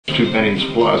2 innings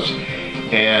plus,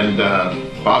 and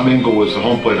Bob Engel was the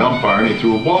home plate umpire, and he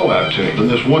threw a ball out to me. And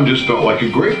this one just felt like a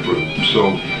grapefruit, so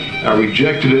I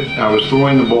rejected it. I was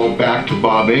throwing the ball back to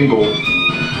Bob Engel.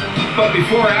 But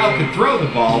before Al could throw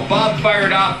the ball, Bob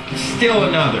fired off still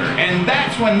another, and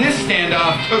that's when this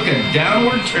standoff took a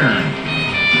downward turn.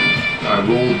 I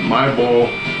rolled my ball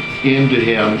into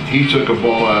him. He took a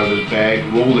ball out of his bag,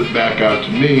 rolled it back out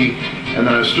to me, and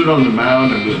then I stood on the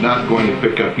mound and was not going to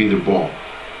pick up either ball.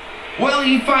 Well,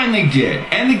 he finally did,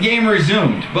 and the game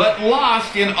resumed, but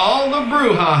lost in all the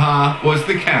brouhaha was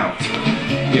the count.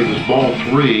 It was ball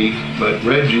 3, but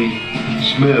Reggie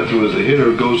Smith, who was a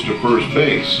hitter, goes to first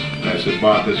base. And I said,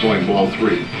 Bob, it's only ball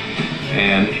 3.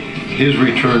 And his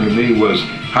return to me was,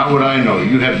 how would I know?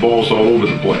 You had balls all over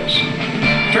the place.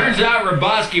 Turns out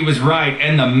Hrabosky was right,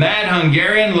 and the Mad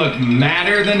Hungarian looked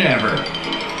madder than ever.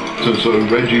 So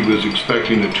Reggie was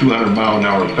expecting a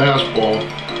 200-mile-an-hour fastball.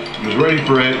 He was ready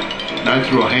for it, and I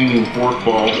threw a hanging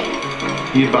forkball.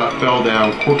 He about fell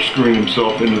down, corkscrewing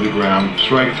himself into the ground.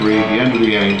 Strike 3, the end of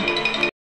the inning.